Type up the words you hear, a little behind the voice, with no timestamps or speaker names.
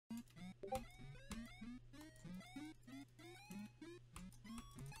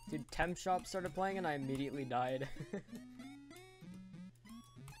Dude, Temp Shop started playing and I immediately died.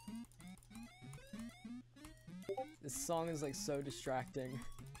 This song is like so distracting.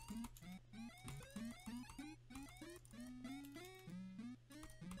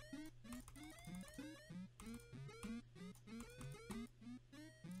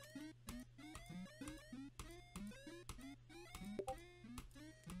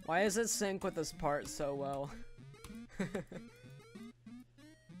 Why does it sync with this part so well?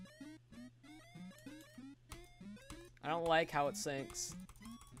 I don't like how it syncs.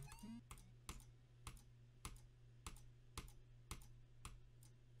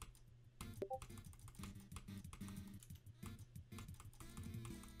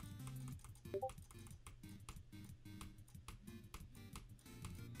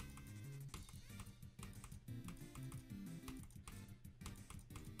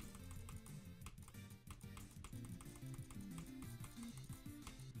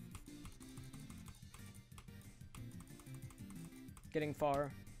 Getting far.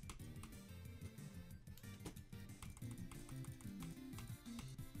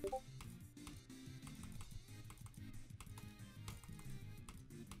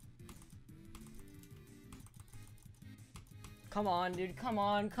 Come on, dude. Come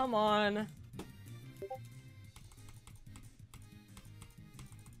on. Come on.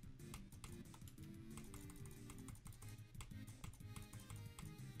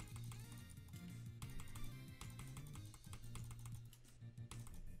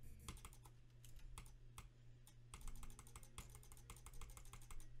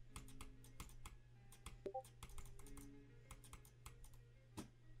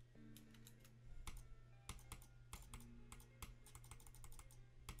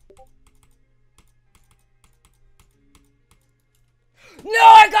 No,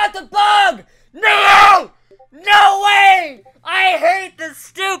 I got the bug! No! No way! I hate this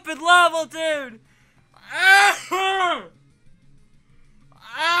stupid level, dude! Ah!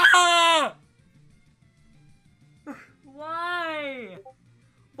 Ah! Why?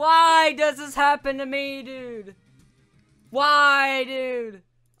 Why does this happen to me, dude? Why, dude?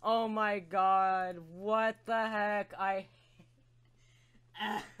 Oh my god, what the heck?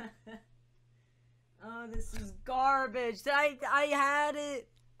 Oh, this is garbage. I had it.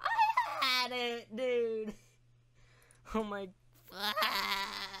 I had it, dude. Oh my.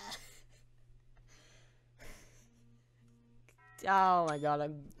 Oh my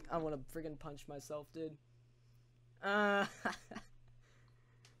god, I want to freaking punch myself, dude. Oh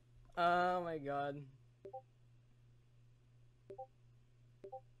my god.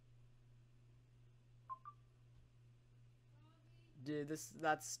 Dude,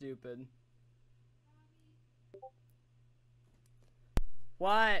 that's stupid.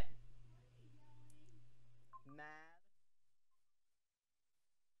 What? Mad?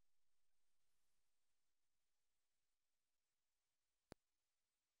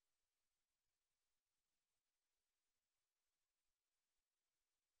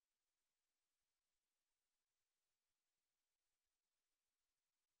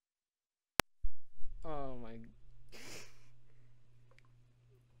 Oh my.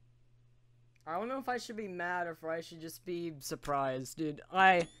 I don't know if I should be mad or if I should just be surprised, dude.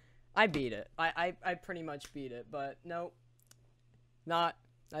 I beat it. I pretty much beat it, but nope. I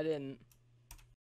didn't.